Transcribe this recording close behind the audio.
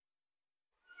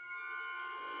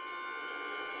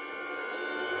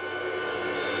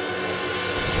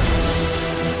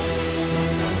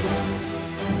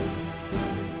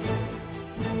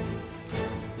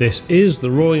This is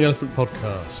the Roaring Elephant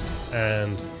Podcast,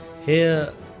 and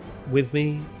here with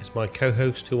me is my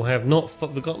co-host who I have not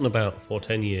forgotten about for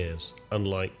 10 years,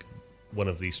 unlike one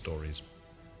of these stories.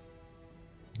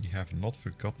 You have not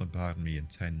forgotten about me in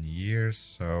 10 years,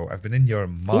 so I've been in your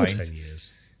mind. For 10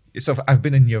 years. So I've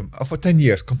been in your... for 10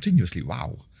 years, continuously,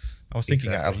 wow. I was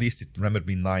thinking Exactly. at least it remembered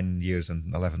me 9 years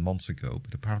and 11 months ago,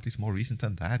 but apparently it's more recent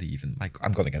than that even. Like,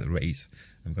 I'm going to get a raise.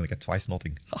 I'm going to get twice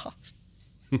nothing.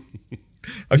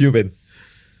 Have you been?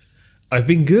 I've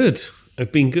been good.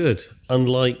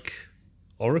 Unlike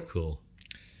Oracle.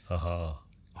 Haha.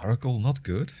 Oracle, not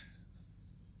good.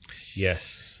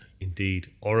 Yes,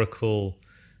 indeed. Oracle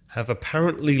have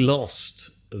apparently lost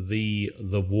the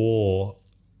war,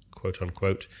 quote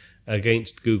unquote,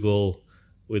 against Google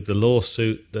with the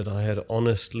lawsuit that I had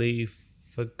honestly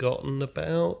forgotten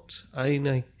about.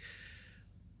 I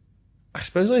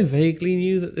suppose I vaguely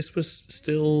knew that this was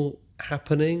still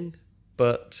happening,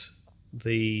 but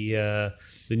the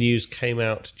news came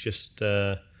out just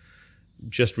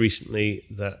recently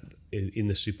that in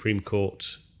the Supreme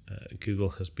Court, Google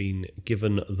has been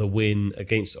given the win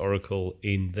against Oracle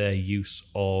in their use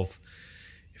of,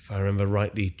 if I remember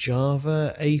rightly,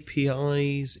 Java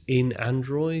APIs in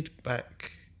Android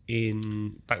back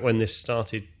when this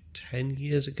started 10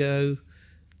 years ago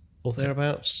or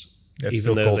thereabouts. It's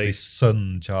still called the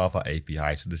Sun Java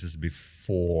API. So this is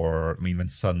before, when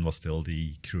Sun was still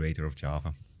the creator of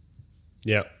Java.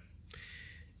 Yeah.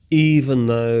 Even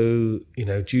though,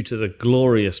 due to the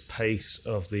glorious pace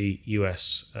of the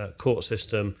US court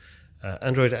system,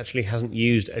 Android actually hasn't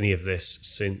used any of this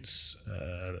since,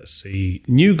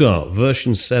 Nougat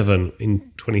version 7 in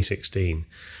 2016.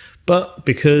 But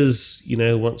because,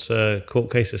 once a court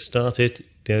case has started,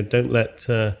 don't let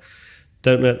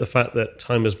the fact that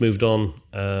time has moved on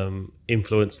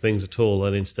influence things at all,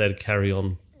 and instead carry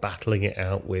on battling it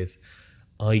out with.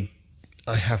 I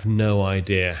have no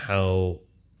idea how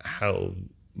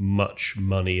much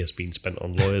money has been spent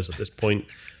on lawyers at this point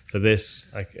for this.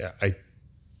 A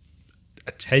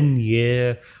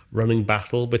 10-year running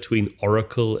battle between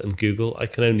Oracle and Google. I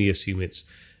can only assume it's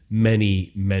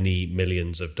many, many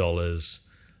millions of dollars,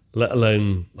 let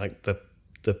alone like the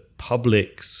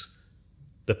public's.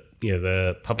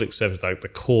 The public service, like the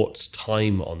court's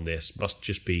time on this, must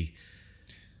just be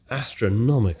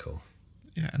astronomical.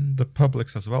 Yeah, and the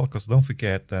publics as well, because don't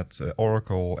forget that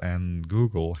Oracle and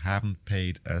Google haven't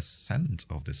paid a cent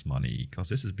of this money, because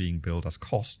this is being billed as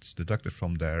costs deducted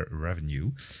from their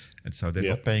revenue, and so they're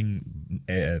not paying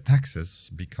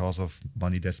taxes because of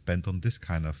money they spent on this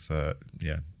kind of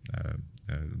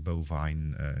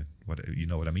bovine. You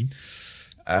know what I mean?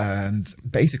 And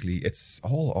basically, it's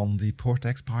all on the poor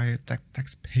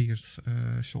taxpayers'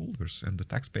 shoulders, and the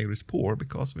taxpayer is poor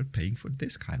because we're paying for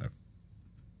this kind of.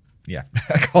 Yeah,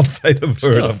 I can't say the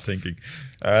word I'm thinking.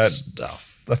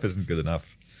 Stuff isn't good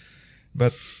enough.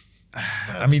 But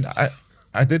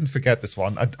I didn't forget this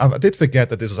one. I did forget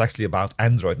that this was actually about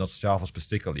Android, not Java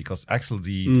specifically, because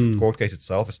actually the court case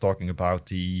itself is talking about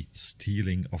the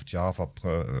stealing of Java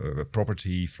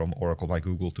property from Oracle by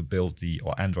Google to build the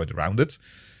Android around it.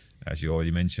 As you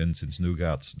already mentioned, since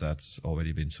Nougat, that's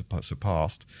already been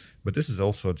surpassed. But this is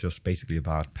also just basically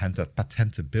about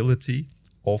patentability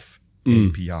of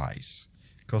APIs,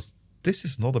 because this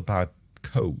is not about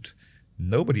code.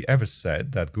 Nobody ever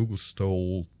said that Google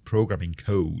stole programming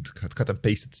code, cut and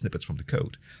pasted snippets from the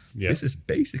code. Yeah. This is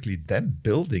basically them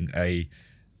building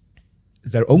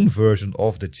their own version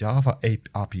of the Java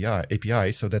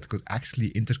API so that could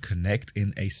actually interconnect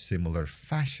in a similar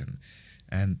fashion.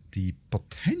 And the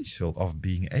potential of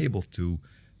being able to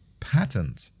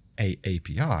patent a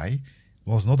API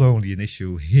was not only an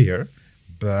issue here,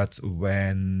 but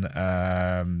when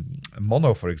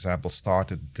Mono, for example,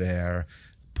 started their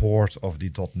port of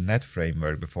the .NET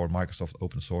framework before Microsoft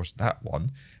open sourced that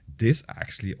one, this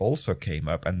actually also came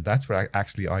up, and that's where I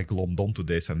glommed onto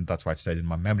this, and that's why it stayed in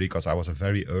my memory, because I was a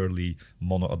very early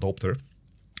Mono adopter,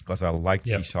 because I liked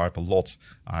C# a lot.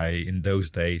 In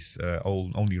those days,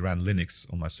 only ran Linux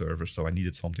on my server, so I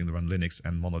needed something to run Linux,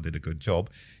 and Mono did a good job.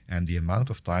 And the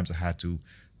amount of times I had to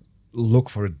look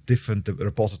for a different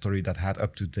repository that had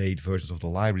up-to-date versions of the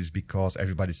libraries, because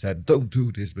everybody said, don't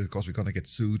do this because we're going to get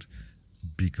sued,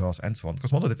 and so on.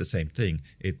 Because Mono did the same thing.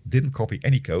 It didn't copy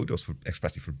any code. It was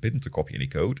expressly forbidden to copy any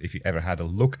code. If you ever had a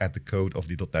look at the code of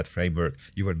the .NET framework,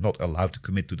 you were not allowed to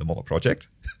commit to the Mono project.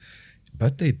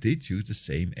 But they did use the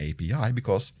same API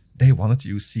because they wanted to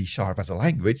use C# as a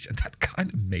language, and that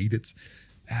kind of made it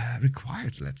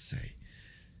required, let's say.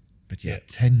 But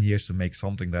 10 years to make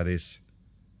something that is,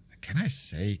 can I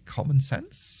say, common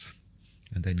sense?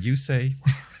 And then you say...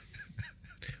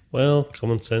 Well,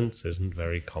 common sense isn't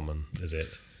very common, is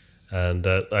it? And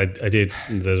I did.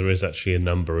 There is actually a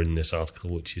number in this article,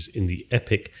 which is in the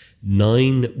epic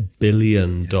 $9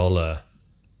 billion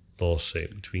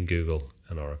lawsuit between Google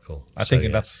and Oracle. I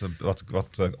think that's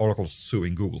what Oracle's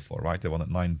suing Google for, right? They wanted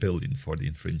 $9 billion for the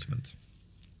infringement.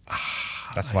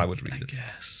 That's why I would read it.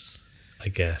 I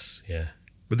guess, yeah.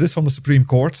 But this from the Supreme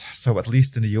Court, so at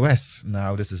least in the US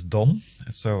now this is done.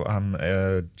 So I'm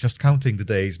just counting the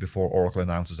days before Oracle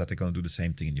announces that they're going to do the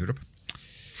same thing in Europe.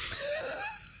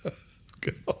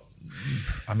 God.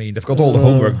 I mean, they've got all the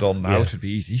homework done now. It should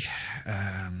be easy.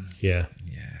 Yeah.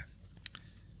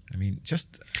 I mean,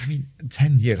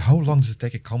 10 years. How long does it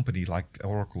take a company like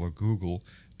Oracle or Google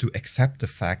to accept the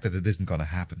fact that it isn't going to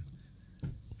happen?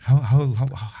 How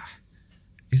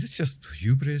is it just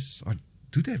hubris, or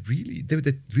did they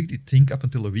really think up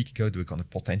until a week ago they were going to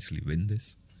potentially win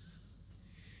this?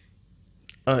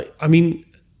 I mean,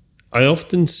 I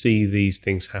often see these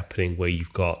things happening where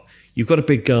you've got a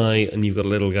big guy and you've got a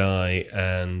little guy,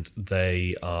 and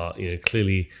they are,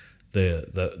 clearly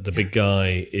the big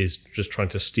guy is just trying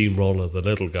to steamroller the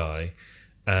little guy,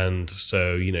 and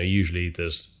so usually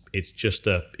it's just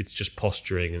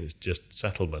posturing and it's just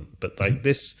settlement. But like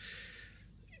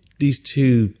these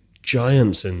two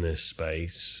giants in this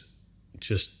space,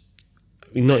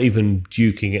 not even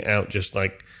duking it out, just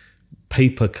like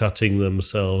paper cutting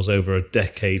themselves over a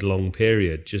decade-long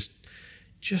period, just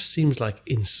seems like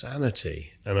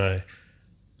insanity. And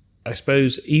I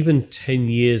suppose even 10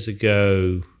 years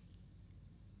ago,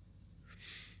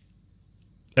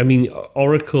 I mean,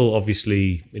 Oracle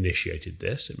obviously initiated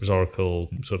this. It was Oracle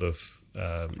sort of.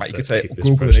 You could say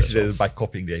Google initiated it by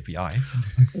copying the API.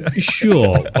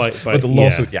 Sure, but the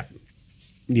lawsuit,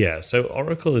 yeah. So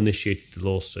Oracle initiated the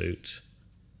lawsuit.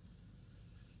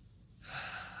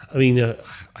 I mean,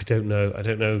 I don't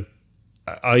know.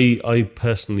 I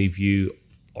personally view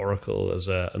Oracle as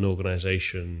an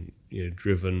organization,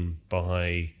 driven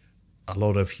by a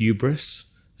lot of hubris.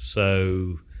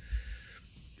 So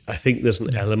I think there's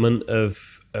an element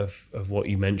of what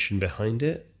you mentioned behind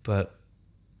it, but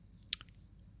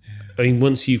I mean,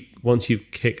 once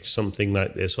you've kicked something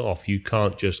like this off, you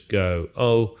can't just go,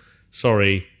 "Oh,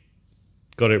 sorry,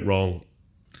 got it wrong.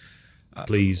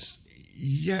 Please."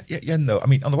 No. I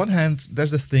mean, on the one hand, there's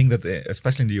this thing that,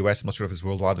 especially in the US, I'm not sure if it's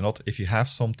worldwide or not, if you have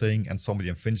something and somebody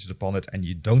infringes upon it and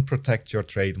you don't protect your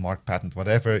trademark, patent,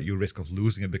 whatever, you risk of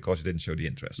losing it because you didn't show the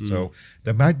interest. So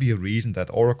there might be a reason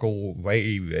that Oracle,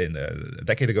 a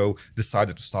decade ago,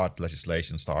 decided to start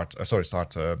litigation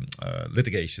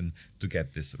to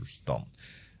get this done.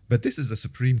 But this is the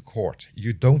Supreme Court.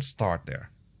 You don't start there.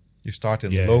 You start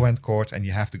in low-end court, and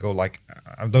you have to go I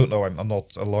don't know, I'm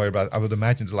not a lawyer, but I would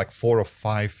imagine there's 4 or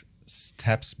 5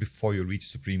 steps before you reach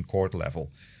Supreme Court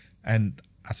level. And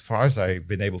as far as I've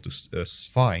been able to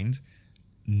find,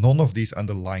 none of these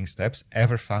underlying steps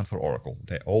ever found for Oracle.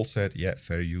 They all said,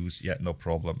 fair use, no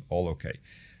problem, all okay.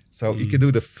 So you can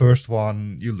do the first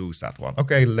one, you lose that one.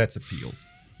 Okay, let's appeal.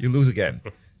 You lose again.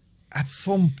 At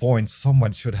some point,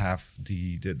 someone should have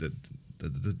the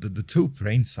two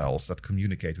brain cells that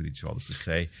communicate with each other to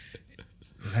say,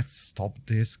 let's stop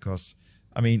this, because,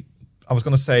 I mean, I was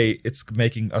going to say it's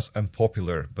making us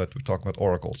unpopular, but we're talking about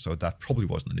Oracle, so that probably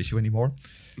wasn't an issue anymore.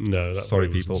 No, sorry,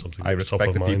 people. I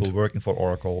respect the people working for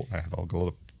Oracle. I have a lot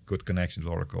of good connections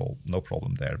with Oracle, no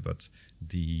problem there. But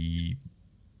the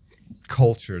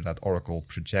culture that Oracle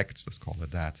projects, let's call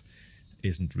it that,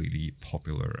 isn't really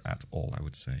popular at all, I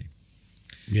would say.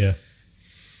 Yeah.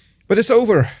 But it's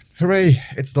over. Hooray,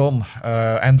 it's done.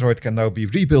 Android can now be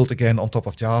rebuilt again on top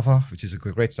of Java, which is a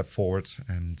great step forward.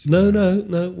 And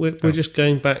No. We're just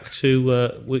going back to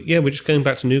we're just going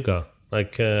back to Nougat.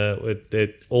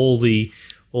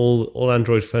 All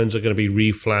Android phones are going to be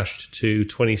reflashed to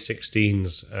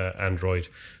 2016's Android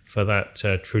for that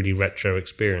truly retro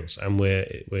experience, and we're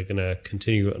going to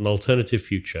continue an alternative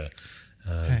future.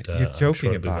 And, you're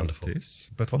joking about this,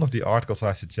 but one of the articles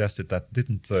I suggested that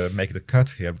didn't make the cut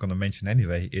here, I'm going to mention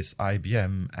anyway, is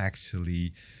IBM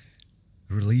actually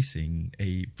releasing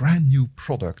a brand new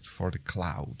product for the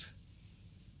cloud.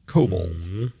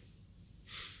 COBOL.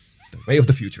 The way of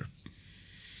the future.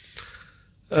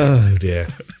 Oh, dear.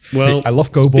 Well, I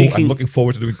love COBOL. I'm looking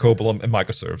forward to doing COBOL in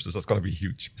microservices. That's going to be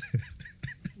huge.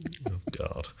 Oh,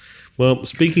 God. Well,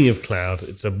 speaking of cloud,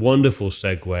 it's a wonderful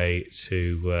segue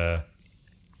to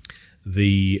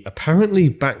the apparently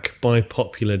back by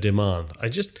popular demand.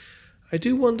 I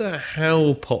do wonder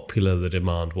how popular the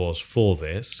demand was for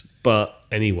this, but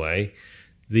anyway,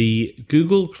 the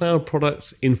Google Cloud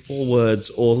Products in 4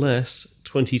 words or less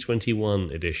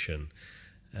 2021 edition.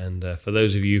 And for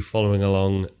those of you following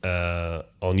along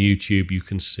on YouTube, you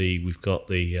can see we've got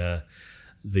the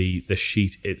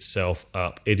sheet itself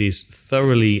up. It is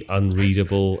thoroughly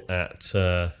unreadable at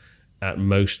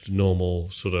most normal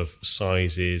sort of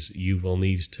sizes. You will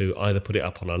need to either put it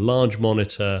up on a large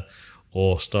monitor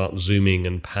or start zooming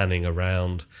and panning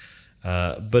around.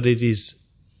 But it is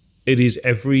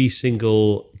every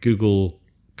single Google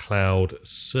Cloud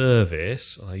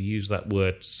service. I use that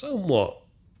word somewhat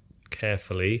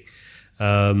carefully,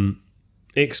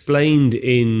 explained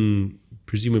in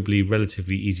presumably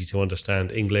relatively easy to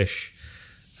understand English,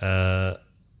 and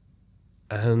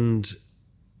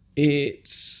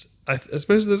it's I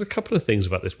suppose there's a couple of things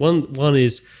about this. One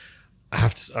is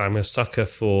I'm a sucker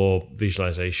for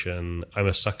visualization. I'm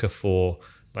a sucker for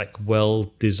like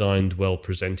well designed, well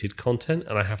presented content,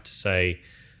 and I have to say,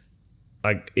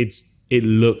 like it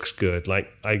looks good. Like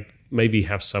I maybe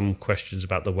have some questions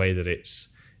about the way that it's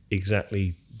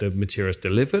exactly the material is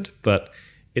delivered, but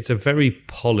it's a very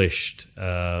polished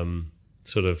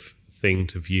sort of thing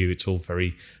to view. It's all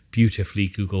very beautifully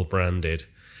Google branded.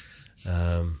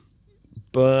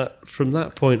 But from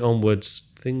that point onwards,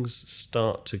 things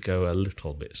start to go a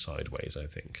little bit sideways, I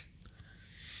think.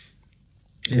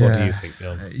 Yeah. What do you think,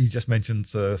 Jan? You just mentioned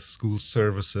school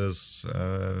services,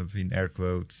 in air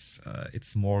quotes.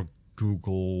 It's more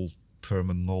Google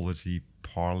terminology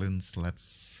parlance,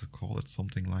 let's call it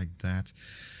something like that.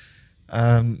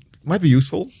 Might be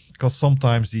useful because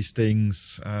sometimes these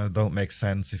things don't make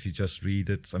sense if you just read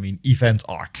it. I mean, event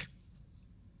arc.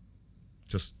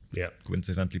 Just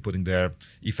coincidentally putting there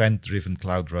event-driven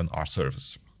Cloud Run our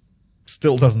service.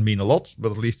 Still doesn't mean a lot,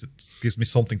 but at least it gives me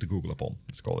something to Google upon.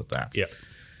 Let's call it that. Yeah.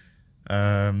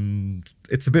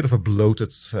 It's a bit of a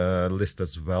bloated list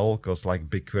as well, because like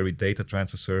BigQuery data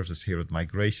transfer services here at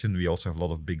Migration, we also have a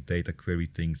lot of big data query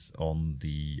things on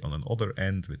another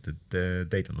end with the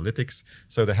data analytics.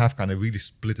 So they have kind of really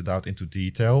split it out into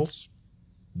details.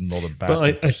 Not a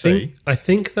bad thing. I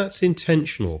think that's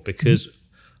intentional because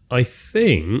I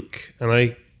think,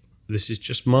 and this is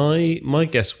just my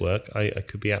guesswork, I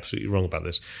could be absolutely wrong about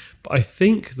this, but I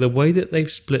think the way that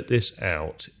they've split this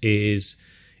out is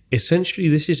essentially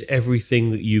this is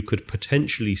everything that you could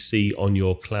potentially see on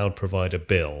your cloud provider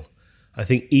bill. I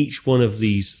think each one of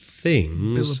these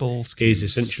things is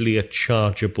essentially a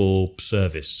chargeable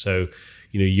service. So,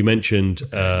 you mentioned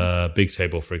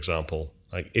Bigtable, for example.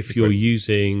 Like if you're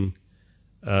using,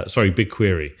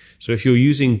 BigQuery. So if you're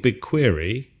using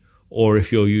BigQuery, or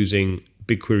if you're using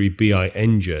BigQuery BI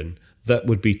Engine, that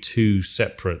would be two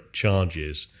separate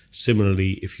charges.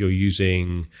 Similarly, if you're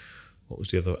using, what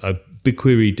was the other? A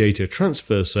BigQuery data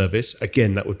transfer service,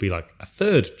 again, that would be like a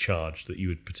third charge that you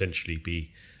would potentially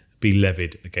be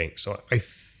levied against. So I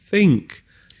think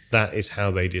that is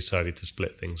how they decided to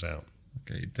split things out.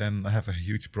 Okay, then I have a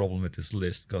huge problem with this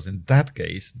list, because in that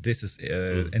case, this is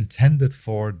intended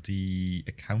for the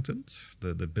accountant,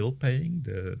 the bill paying,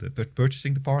 the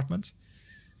purchasing department.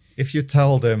 If you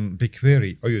tell them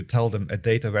BigQuery or you tell them a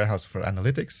data warehouse for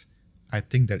analytics, I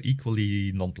think they're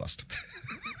equally nonplussed.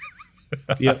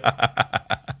 Yep.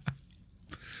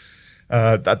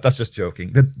 That's just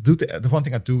joking. The one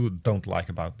thing I don't like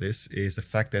about this is the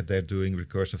fact that they're doing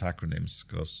recursive acronyms,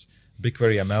 because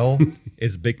BigQuery ML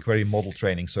is BigQuery Model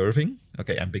Training Serving.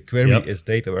 Okay, and BigQuery is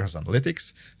Data Warehouse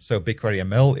Analytics. So BigQuery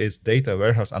ML is Data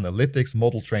Warehouse Analytics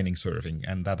Model Training Serving.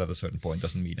 And that at a certain point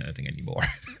doesn't mean anything anymore.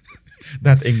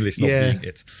 That English not being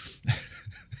it.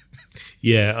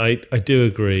 Yeah, I do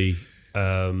agree.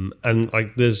 And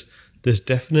like there's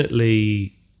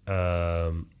definitely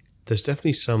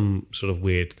some sort of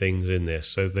weird things in this.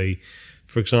 So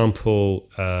for example,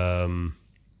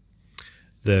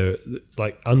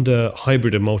 like under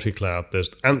hybrid and multi-cloud, there's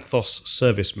Anthos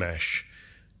Service Mesh,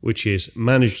 which is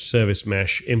managed service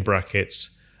mesh in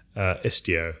brackets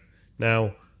Istio.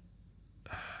 Now,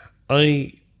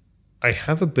 I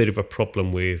have a bit of a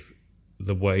problem with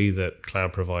the way that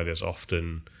cloud providers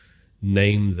often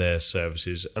name their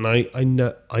services, and I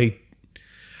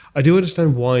do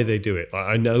understand why they do it.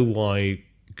 I know why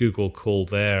Google call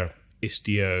their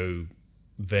Istio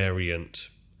variant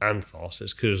Anthos.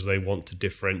 It's because they want to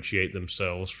differentiate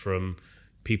themselves from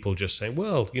people just saying,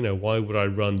 well, why would I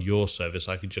run your service?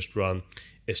 I could just run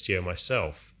Istio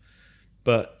myself.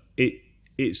 But it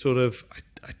sort of,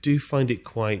 I do find it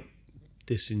quite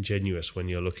disingenuous when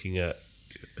you're looking at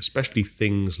especially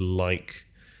things like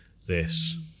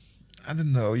this. I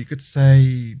don't know. You could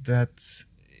say that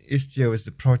Istio is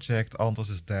the project,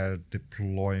 Anthos is their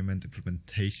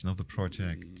implementation of the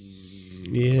project.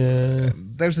 Yeah,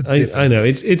 There's a difference. I know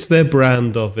it's their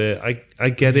brand of it. I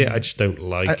get it. I just don't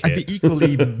like it. I'd be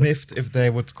equally miffed if they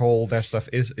would call their stuff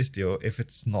Istio if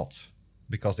it's not,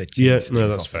 because they changed things. No,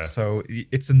 that's of fair. It. So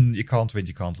it's an you can't win,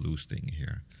 you can't lose thing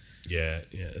here. Yeah,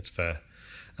 it's fair.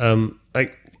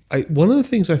 One of the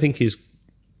things I think is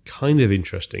kind of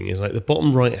interesting is like the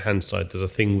bottom right hand side, there's a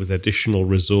thing with additional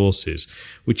resources,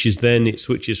 which is then it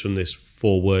switches from this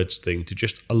 4 words thing to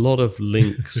just a lot of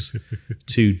links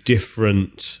to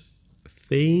different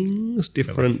things,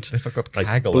 different If I got like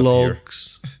Kaggle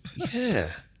blogs. Yeah,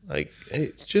 like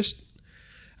it's just.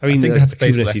 I think they had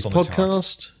space left Kubernetes on the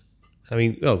podcast. I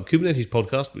mean, well, the Kubernetes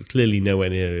podcast, but clearly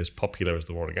nowhere near as popular as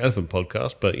the Roaring Elephant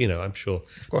podcast. But I'm sure.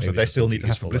 Of course, but they still need to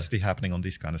have publicity happening on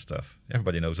this kind of stuff.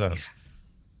 Everybody knows us. Yeah.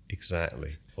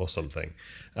 Exactly, or something.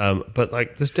 But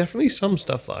like, there's definitely some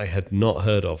stuff that I had not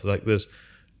heard of. Like, there's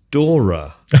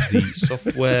Dora, the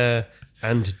software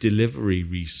and delivery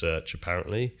research,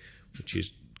 apparently, which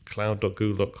is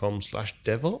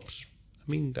cloud.google.com/DevOps. I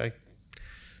mean,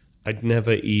 I'd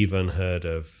never even heard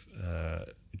of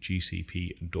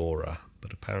GCP Dora,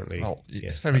 but apparently,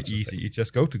 it's very easy. You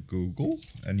just go to Google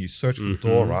and you search for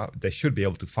Dora. They should be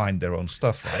able to find their own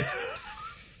stuff, right?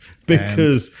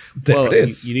 Because it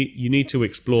is. You need to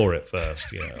explore it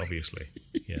first. Yeah, obviously.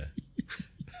 Yeah.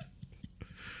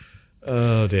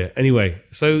 Oh dear. Anyway,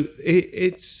 so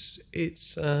it's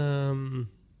one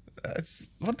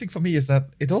thing for me is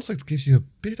that it also gives you a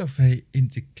bit of a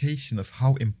indication of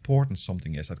how important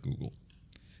something is at Google,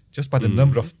 just by the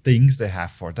number of things they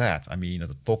have for that. I mean, at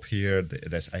the top here,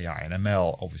 there's AI and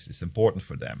ML. Obviously, it's important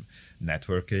for them.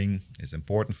 Networking is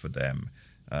important for them.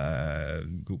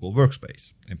 Google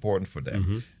Workspace, important for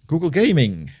them. Google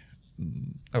Gaming.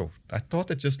 I thought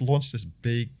they just launched this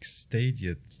big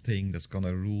Stadia thing that's going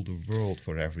to rule the world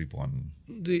for everyone.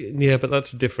 Yeah, but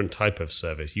that's a different type of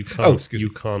service. You can't. You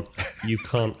can't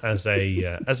as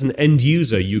an end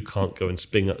user. You can't go and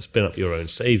spin up your own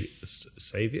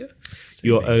savior,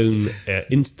 your own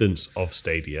instance of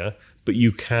Stadia. But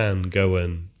you can go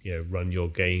and run your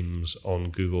games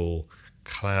on Google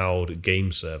Cloud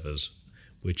game servers,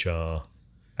 which are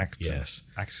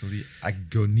actually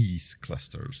Agonies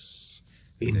clusters.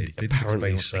 They didn't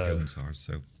explain what Agonies are,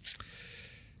 so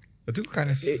I do kind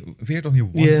of weird on your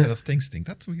one head of things thing.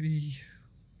 That really,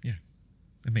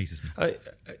 amazes me. I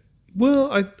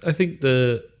think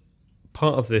the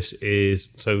part of this is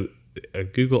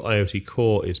Google IoT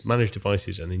Core is manage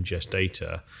devices and ingest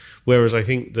data, whereas I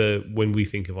think when we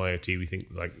think of IoT, we think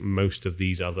like most of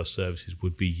these other services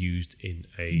would be used in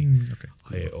a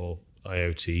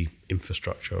IoT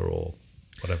infrastructure or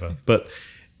whatever. But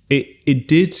it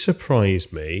did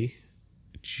surprise me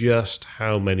just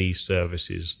how many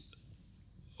services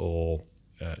or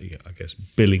I guess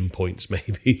billing points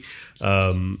maybe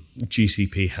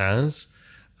GCP has.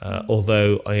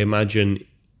 Although I imagine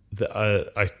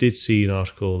that I did see an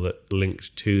article that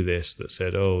linked to this that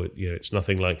said, it's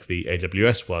nothing like the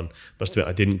AWS one. Must admit,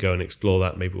 I didn't go and explore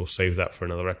that. Maybe we'll save that for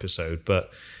another episode. But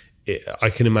I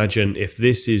can imagine if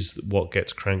this is what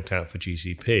gets cranked out for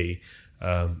GCP,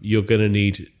 you're going to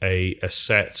need a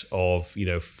set of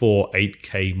 4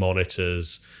 8K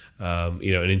monitors, an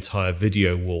entire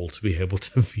video wall to be able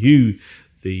to view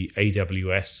the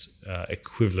AWS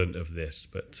equivalent of this.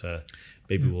 But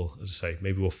maybe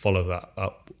we'll follow that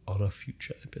up on a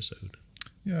future episode.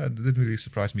 Yeah, it didn't really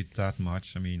surprise me that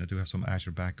much. I mean, I do have some Azure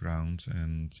background,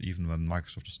 and even when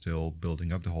Microsoft was still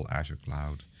building up the whole Azure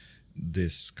cloud,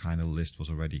 this kind of list was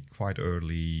already quite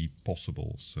early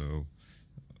possible. So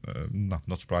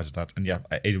not surprised at that. And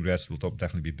AWS will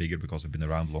definitely be bigger because they've been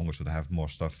around longer, so they have more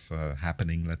stuff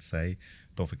happening, let's say.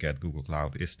 Don't forget, Google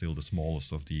Cloud is still the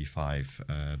smallest of the 5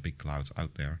 big clouds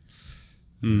out there.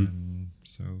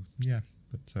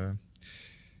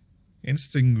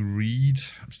 Interesting read.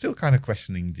 I'm still kind of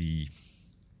questioning the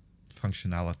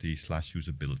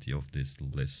functionality/usability of this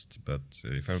list, but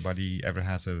if everybody ever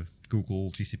has a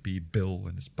Google GCP bill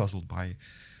and is puzzled by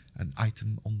an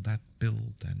item on that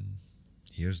bill, then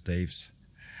here's Dave's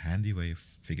handy way of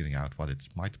figuring out what it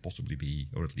might possibly be,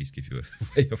 or at least give you a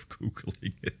way of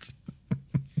Googling it.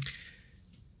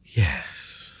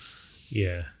 Yes.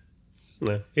 Yeah.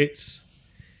 No, it's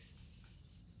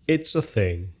a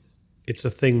thing. It's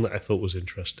a thing that I thought was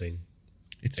interesting.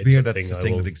 It's weird that it's a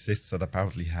thing that exists that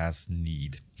apparently has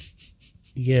need.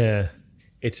 Yeah.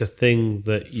 It's a thing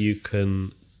that you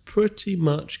can pretty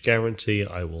much guarantee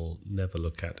I will never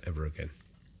look at ever again.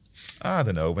 I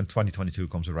don't know. When 2022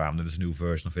 comes around and there's a new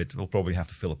version of it, we'll probably have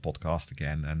to fill a podcast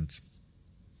again and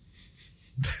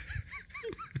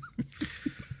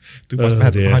Too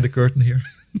much behind the curtain here.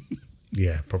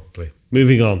 Yeah, probably.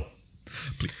 Moving on.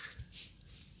 Please.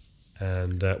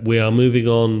 And we are moving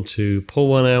on to pour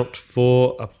one out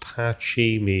for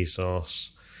Apache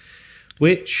Mesos,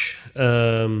 which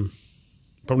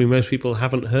probably most people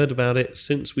haven't heard about it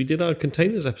since we did our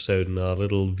containers episode and our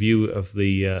little view of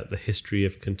the history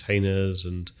of containers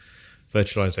and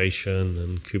virtualization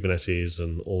and Kubernetes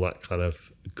and all that kind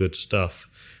of good stuff.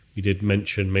 We did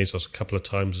mention Mesos a couple of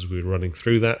times as we were running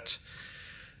through that.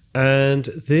 And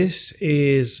this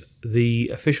is the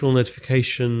official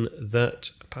notification that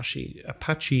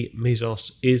Apache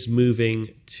Mesos is moving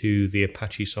to the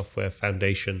Apache Software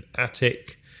Foundation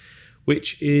attic,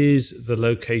 which is the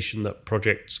location that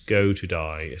projects go to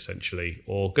die, essentially,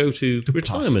 or go to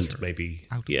retirement, pasture. Maybe.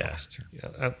 Out to pasture.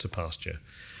 Yeah, out to pasture.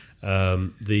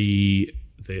 The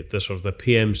sort of the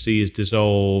PMC is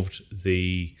dissolved.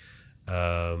 The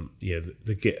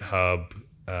GitHub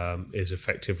is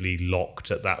effectively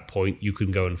locked at that point. You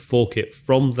can go and fork it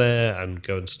from there and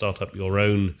go and start up your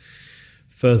own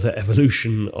further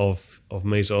evolution of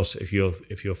Mesos if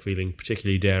you're feeling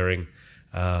particularly daring.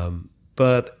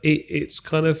 But it's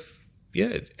kind of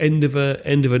end of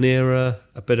an era,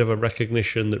 a bit of a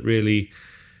recognition that really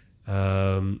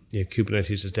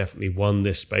Kubernetes has definitely won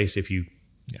this space if you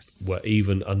were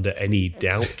even under any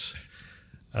doubt.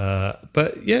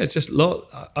 But yeah, it's just a lot.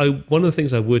 One of the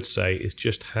things I would say is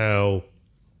just how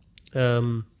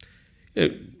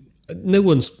no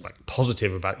one's like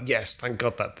positive about, yes, thank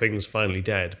God that thing's finally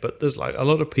dead. But there's like a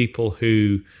lot of people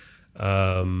who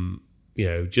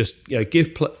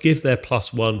give their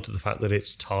plus one to the fact that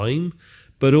it's time,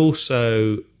 but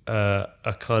also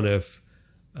a kind of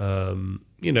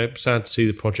sad to see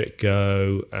the project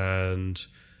go, and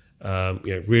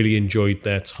really enjoyed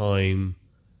their time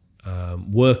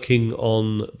working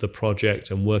on the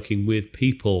project and working with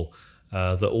people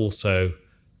that also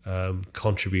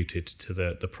contributed to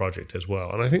the project as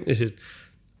well. And I think this is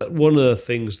one of the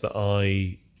things that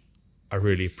I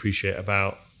really appreciate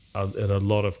about in a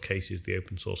lot of cases the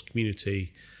open source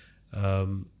community,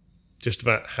 just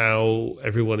about how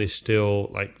everyone is still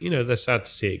like, they're sad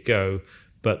to see it go,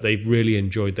 but they've really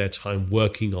enjoyed their time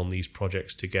working on these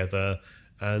projects together.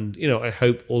 And I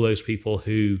hope all those people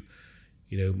who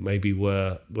maybe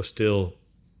were still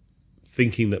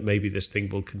thinking that maybe this thing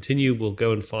will continue will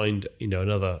go and find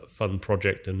another fun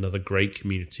project, another great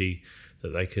community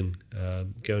that they can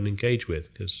go and engage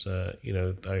with, because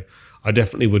I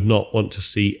definitely would not want to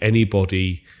see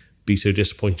anybody be so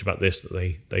disappointed about this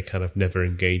that they kind of never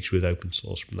engaged with open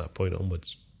source from that point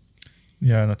onwards.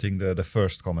 Yeah, and I think the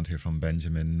first comment here from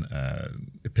Benjamin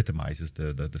epitomizes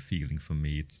the feeling for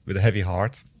me. It's with a heavy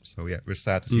heart. So yeah, we're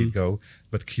sad to see it go,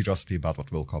 but curiosity about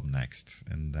what will come next.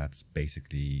 And that's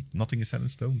basically, nothing is set in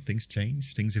stone. Things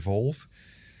change, things evolve.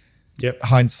 Yep.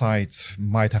 Hindsight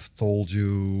might have told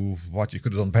you what you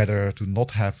could have done better to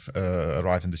not have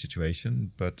arrived in the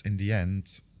situation. But in the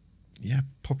end,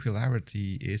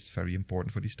 popularity is very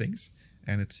important for these things.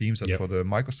 And it seems that for the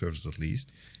microservices at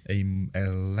least, a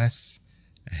less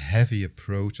heavy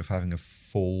approach of having a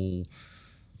full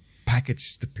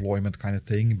package deployment kind of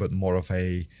thing, but more of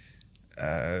a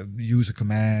user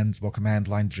commands, more command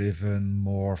line driven,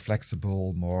 more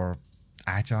flexible, more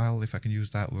agile, if I can use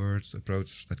that word,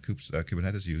 approach that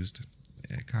Kubernetes used,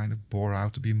 kind of bore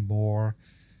out to be more,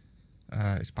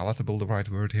 is palatable the right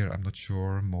word here? I'm not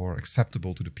sure. More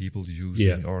acceptable to the people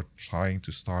using or trying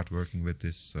to start working with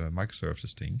this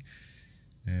microservices thing.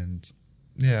 And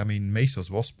Mesos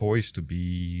was poised to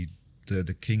be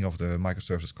the king of the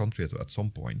microservices country at some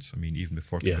point. Even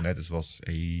before Kubernetes was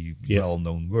a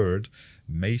well-known word,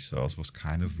 Mesos was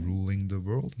kind of ruling the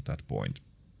world at that point.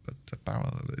 But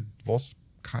apparently it was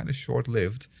kind of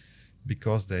short-lived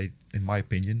because they, in my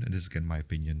opinion, and this is again my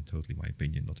opinion, totally my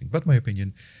opinion, nothing but my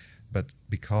opinion, but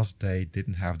because they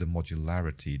didn't have the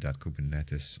modularity that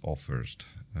Kubernetes offers.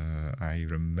 I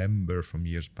remember from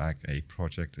years back a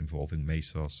project involving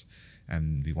Mesos,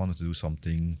 and we wanted to do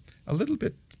something a little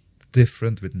bit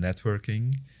different with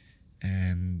networking,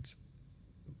 and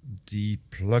the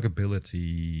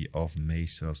pluggability of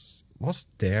Mesos was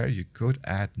there. You could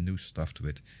add new stuff to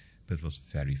it, but it was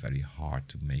very, very hard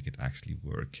to make it actually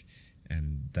work.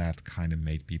 And that kind of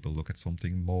made people look at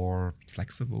something more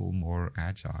flexible, more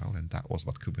agile. And that was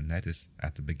what Kubernetes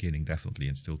at the beginning, definitely,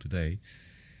 and still today,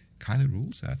 kind of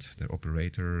rules at. Their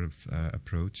operator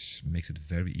approach makes it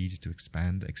very easy to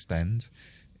extend.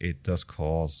 It does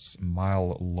cause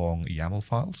mile-long YAML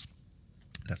files.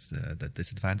 That's the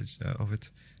disadvantage of it.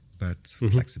 But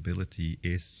flexibility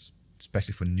is,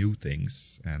 especially for new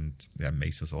things, and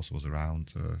Mesos also was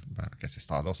around, I guess it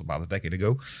started also about a decade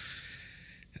ago.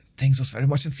 things was very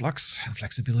much in flux, and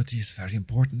flexibility is very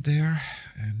important there.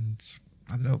 And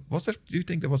I don't know, do you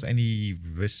think there was any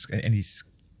risk, any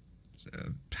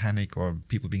panic or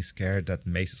people being scared that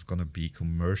Mesos is going to be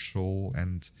commercial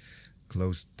and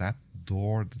close that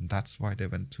door? And that's why they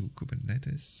went to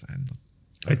Kubernetes?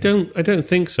 I don't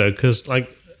think so, because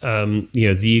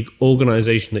the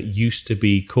organization that used to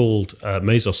be called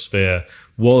Mesosphere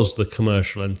was the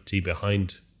commercial entity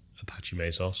behind Apache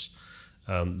Mesos.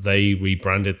 They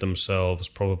rebranded themselves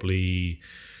probably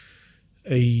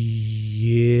a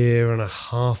year and a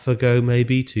half ago,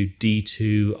 maybe, to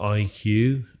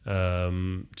D2IQ,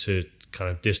 to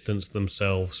kind of distance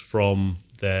themselves from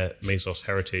their Mesos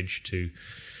heritage, to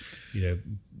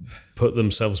put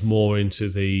themselves more into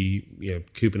the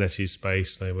Kubernetes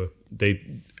space. They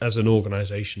as an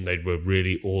organization, they were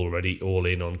really already all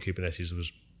in on Kubernetes.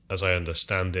 Was, as I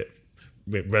understand it,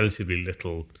 relatively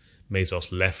little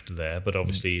Mesos left there, but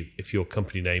obviously if your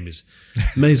company name is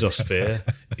Mesosphere,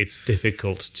 it's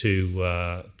difficult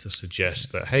to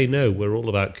suggest that, hey, no, we're all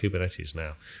about Kubernetes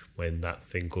now, when that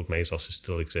thing called Mesos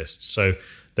still exists. So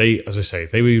they, as I say,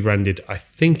 they rebranded, I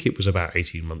think it was about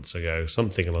 18 months ago,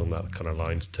 something along that kind of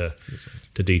lines, to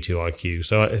D2IQ.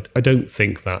 So I don't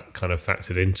think that kind of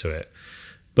factored into it.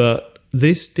 But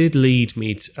this did lead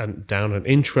me down an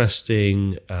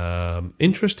interesting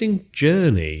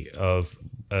journey of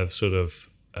sort of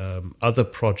other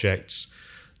projects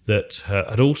that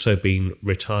had also been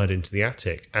retired into the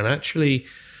attic. And actually,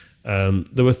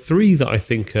 there were three that I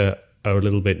think are a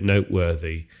little bit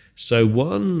noteworthy. So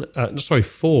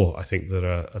four I think that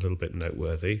are a little bit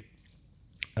noteworthy.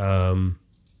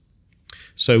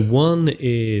 So one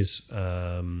is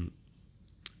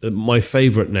my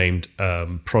favorite named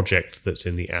project that's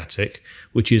in the attic,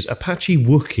 which is Apache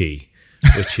Wookie,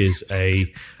 which is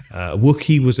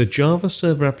Wookie was a Java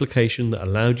server application that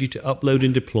allowed you to upload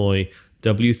and deploy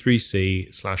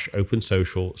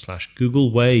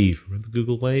W3C/OpenSocial/Google Wave, remember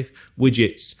Google Wave,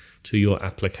 widgets to your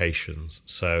applications.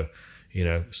 So,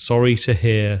 sorry to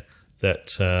hear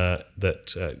that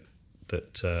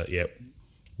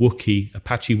Wookie,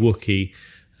 Apache Wookie,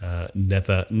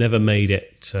 never made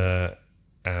it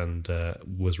and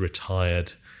was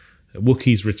retired.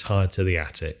 Wookie's retired to the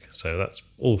attic, so that's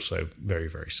also very,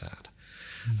 very sad.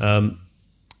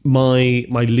 My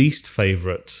least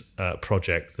favorite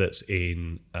project that's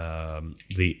in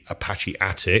the Apache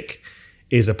attic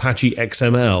is Apache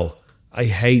XML. I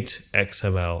hate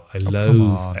XML. I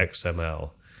loathe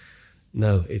XML.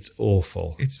 No, it's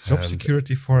awful. It's job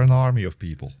security for an army of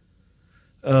people.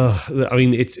 I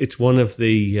mean, it's one of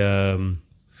the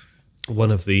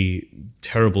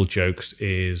terrible jokes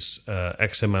is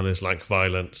XML is like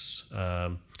violence.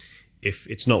 If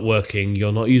it's not working,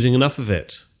 you're not using enough of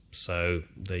it. So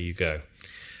there you go.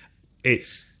 I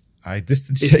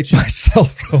distanciate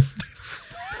myself from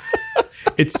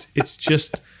this. It's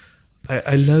just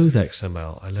I loathe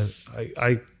XML.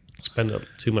 I spend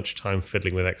too much time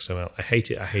fiddling with XML. I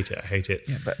hate it.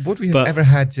 Yeah, but would we have ever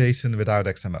had JSON without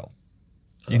XML?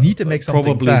 You need to make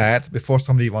something bad before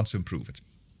somebody wants to improve it.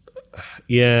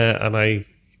 Yeah, and I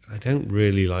don't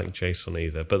really like JSON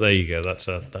either. But there you go. That's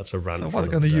a rant. So what are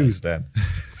you going to use then?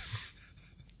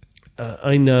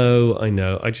 I know.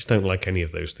 I just don't like any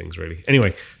of those things really.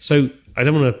 Anyway, so I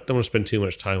don't want to spend too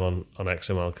much time on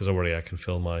XML because already I can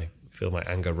feel my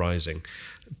anger rising.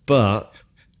 But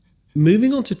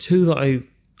moving on to two that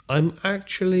I'm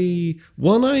actually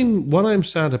one I'm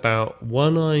sad about,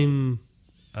 one I'm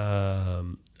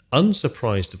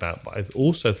unsurprised about, but I've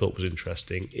also thought was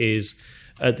interesting is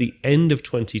at the end of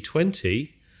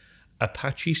 2020,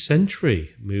 Apache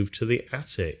Sentry moved to the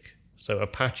attic. So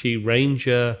Apache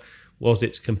Ranger was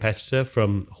its competitor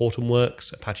from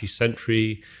Hortonworks. Apache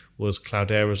Sentry was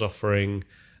Cloudera's offering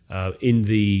in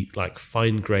the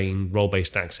fine-grained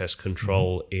role-based access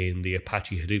control in the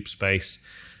Apache Hadoop space.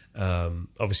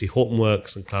 Obviously,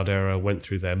 Hortonworks and Cloudera went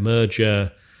through their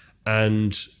merger,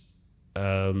 and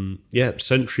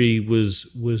Sentry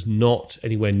was not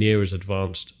anywhere near as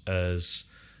advanced as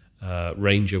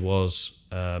Ranger was,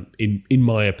 in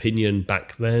my opinion,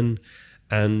 back then.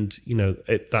 And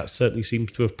that certainly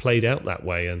seems to have played out that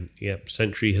way. And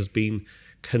Sentry has been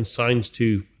consigned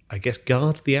to, I guess,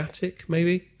 guard the attic,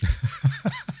 maybe.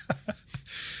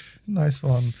 Nice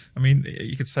one. I mean,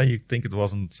 you could say you think it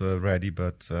wasn't ready,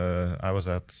 but I was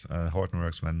at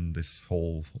Hortonworks when this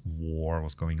whole war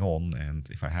was going on, and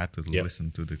if I had to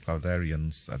listen to the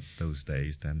Clouderians at those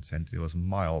days, then Sentry was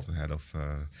miles ahead of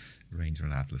Ranger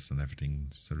and Atlas and everything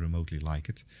so remotely like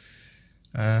it.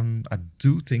 I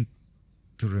do think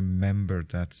to remember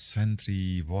that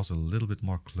Sentry was a little bit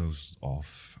more closed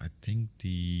off. I think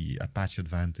the Apache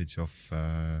advantage of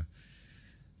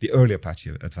the early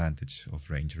Apache advantage of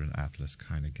Ranger and Atlas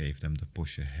kind of gave them the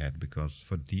push ahead, because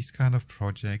for these kind of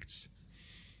projects,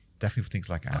 definitely for things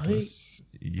like Atlas,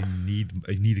 you need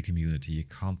a community. You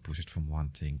can't push it from one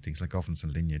thing. Things like governance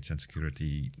and lineage and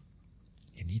security,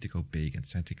 you need to go big, and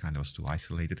Sentry kind of was too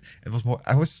isolated. It was more,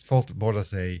 I always felt more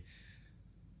as we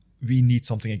need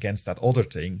something against that other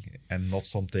thing, and not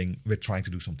something we're trying to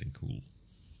do something cool.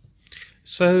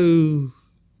 So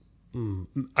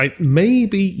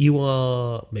maybe you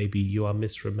are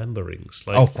misremembering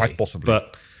slightly. Oh, quite possibly.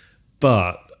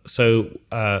 But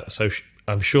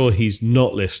I'm sure he's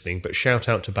not listening. But shout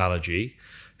out to Balaji,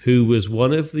 who was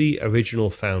one of the original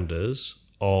founders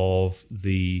of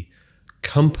the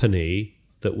company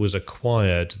that was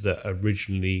acquired that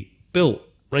originally built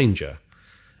Ranger.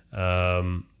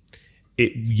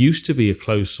 It used to be a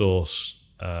closed source,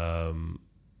 code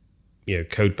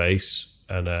base,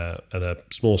 and a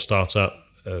small startup,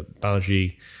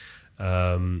 Balaji,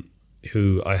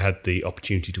 who I had the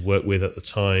opportunity to work with at the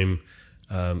time.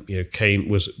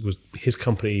 Was his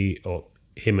company, or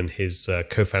him and his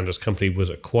co-founder's company, was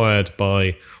acquired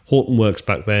by Hortonworks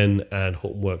back then, and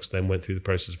Hortonworks then went through the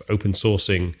process of open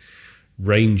sourcing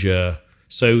Ranger.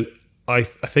 So I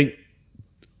think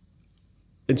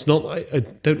it's not. I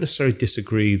don't necessarily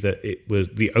disagree that it was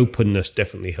the openness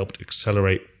definitely helped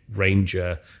accelerate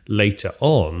Ranger later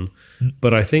on,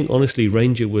 but I think honestly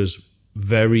Ranger was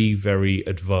very, very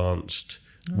advanced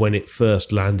when it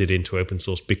first landed into open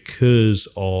source because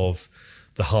of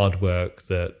the hard work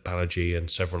that Balaji and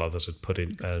several others had put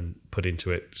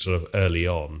into it sort of early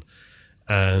on.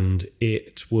 And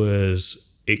it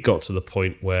got to the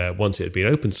point where once it had been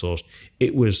open sourced,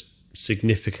 it was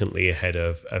significantly ahead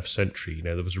of Sentry.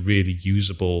 There was a really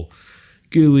usable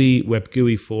GUI, web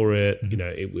GUI for it.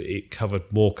 It covered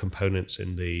more components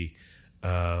in the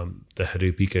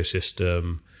Hadoop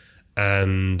ecosystem,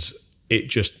 and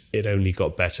it only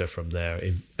got better from there.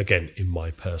 In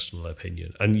my personal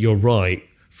opinion, and you're right.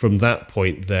 From that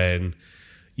point, then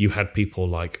you had people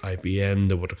like IBM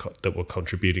that were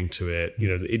contributing to it.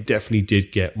 It definitely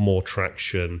did get more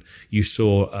traction. You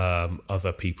saw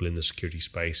other people in the security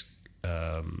space,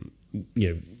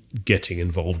 getting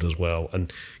involved as well.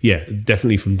 And yeah,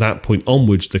 definitely from that point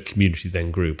onwards, the community then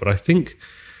grew. But I think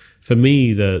for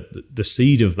me, the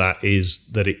seed of that is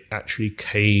that it actually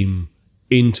came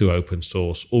into open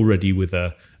source already with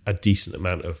a decent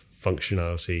amount of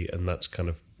functionality, and that's kind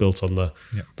of built on the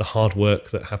hard work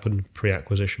that happened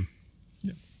pre-acquisition.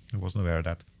 Yeah, I wasn't aware of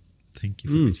that. Thank you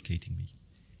for educating me.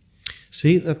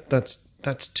 See,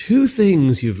 that's two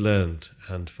things you've learned,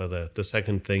 and for the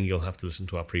second thing, you'll have to listen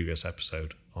to our previous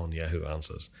episode on Yahoo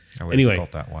Answers. I already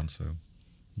forgot that one, so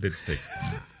did stick.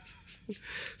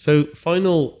 So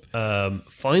final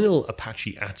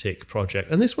Apache Attic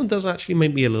project, and this one does actually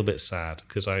make me a little bit sad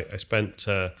because I spent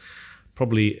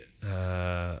probably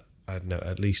I don't know,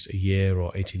 at least a year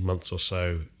or 18 months or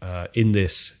so in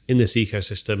this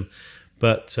ecosystem,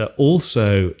 but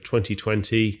also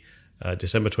 2020.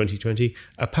 December 2020,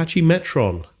 Apache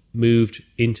Metron moved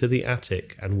into the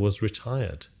Attic and was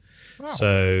retired. Wow.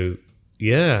 So,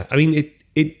 yeah, I mean,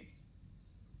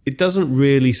 it doesn't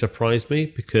really surprise me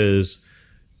because,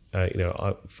 I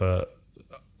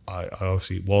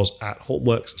obviously was at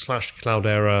Hortonworks /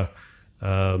 Cloudera.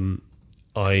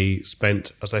 I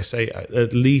spent, as I say,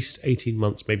 at least 18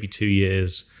 months, maybe 2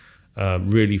 years,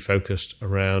 really focused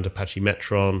around Apache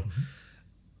Metron.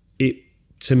 Mm-hmm.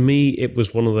 To me, it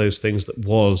was one of those things that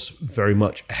was very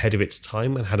much ahead of its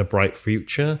time and had a bright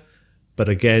future. But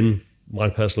again, my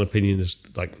personal opinion is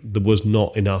like there was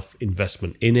not enough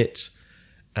investment in it.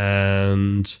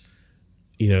 And,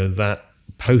 that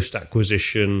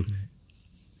post-acquisition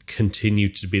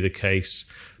continued to be the case.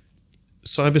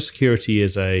 Cybersecurity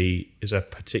is a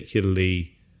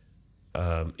particularly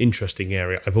interesting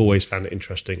area. I've always found it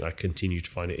interesting. I continue to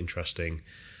find it interesting.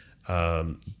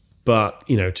 But,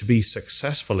 to be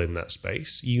successful in that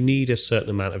space, you need a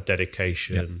certain amount of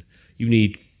dedication. Yep. You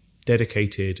need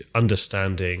dedicated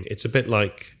understanding. It's a bit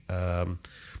like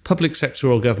public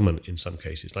sector or government in some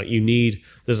cases. Like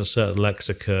there's a certain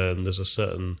lexicon, there's a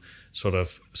certain sort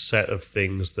of set of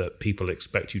things that people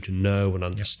expect you to know and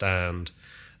understand.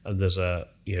 Yep. And there's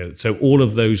so all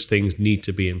of those things need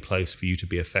to be in place for you to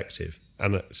be effective.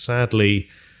 And sadly,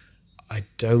 I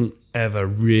don't ever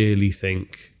really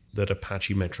think that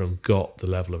Apache Metron got the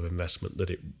level of investment that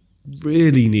it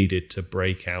really needed to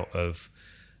break out of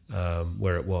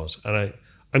where it was. And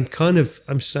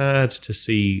I'm sad to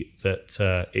see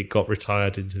that it got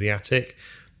retired into the Attic,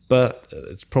 but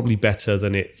it's probably better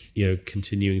than it,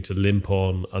 continuing to limp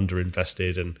on,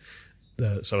 underinvested, and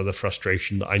some of the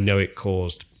frustration that I know it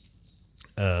caused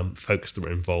folks that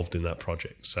were involved in that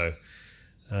project. So,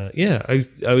 I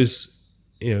was,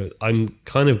 I'm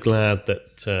kind of glad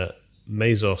that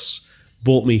Mesos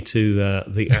brought me to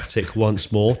the attic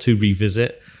once more to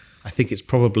revisit. I think it's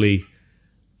probably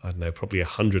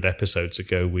 100 episodes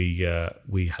ago we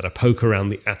had a poke around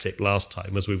the attic last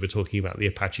time as we were talking about the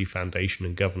Apache Foundation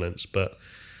and governance. But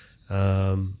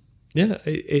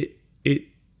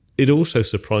it also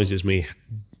surprises me,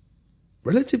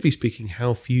 relatively speaking,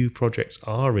 how few projects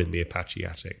are in the Apache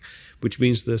attic, which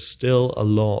means there's still a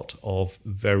lot of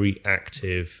very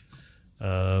active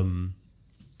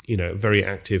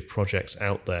projects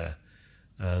out there.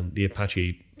 And the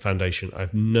Apache Foundation, I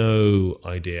have no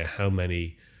idea how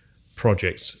many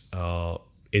projects are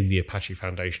in the Apache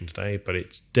Foundation today, but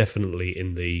it's definitely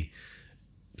in the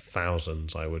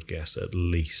thousands, I would guess, at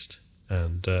least.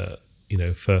 And,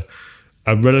 for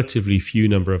a relatively few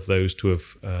number of those to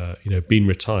have, been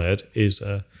retired is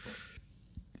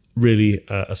really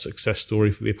a success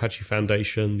story for the Apache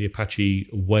Foundation, the Apache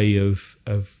way of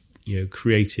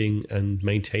creating and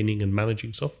maintaining and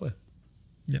managing software.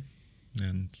 Yeah.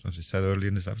 And as I said earlier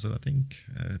in this episode, I think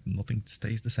nothing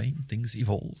stays the same. Things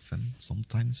evolve, and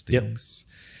sometimes things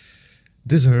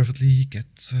deservedly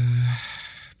get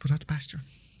put out to pasture.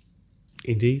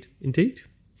 Indeed.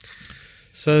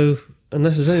 So,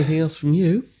 unless there's anything else from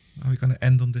you, are we going to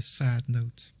end on this sad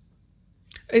note?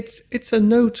 It's a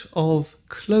note of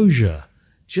closure,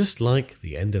 just like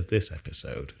the end of this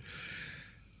episode.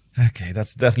 Okay,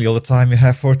 that's definitely all the time we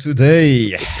have for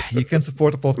today. You can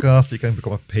support the podcast. You can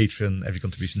become a patron. Every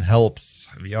contribution helps.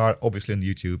 We are obviously on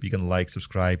YouTube. You can like,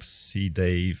 subscribe, see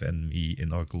Dave and me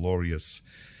in our glorious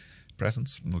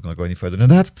presence. I'm not going to go any further than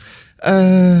that.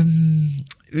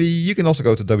 You can also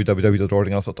go to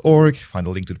www.roaringelf.org, find a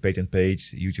link to the Patreon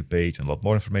page, YouTube page, and a lot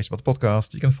more information about the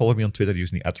podcast. You can follow me on Twitter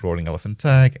using the @RoaringElephant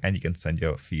tag, and you can send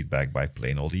your feedback by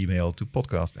plain old email to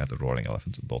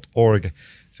podcast@roaringelephant.org.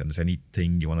 Send us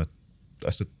anything you want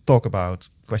us to talk about,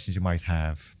 questions you might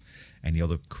have, any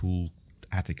other cool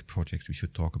attic projects we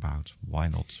should talk about. Why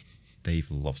not? Dave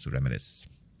loves to reminisce.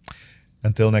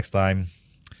 Until next time.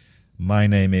 My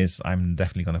name is, I'm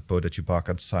definitely going to put a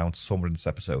Chewbacca sound somewhere in this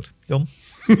episode. Jon?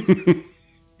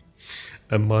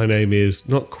 And my name is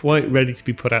not quite ready to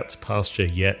be put out to pasture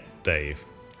yet, Dave.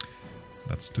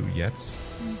 That's 2 yets.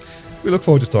 We look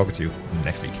forward to talking to you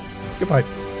next week. Goodbye.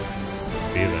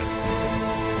 See you then.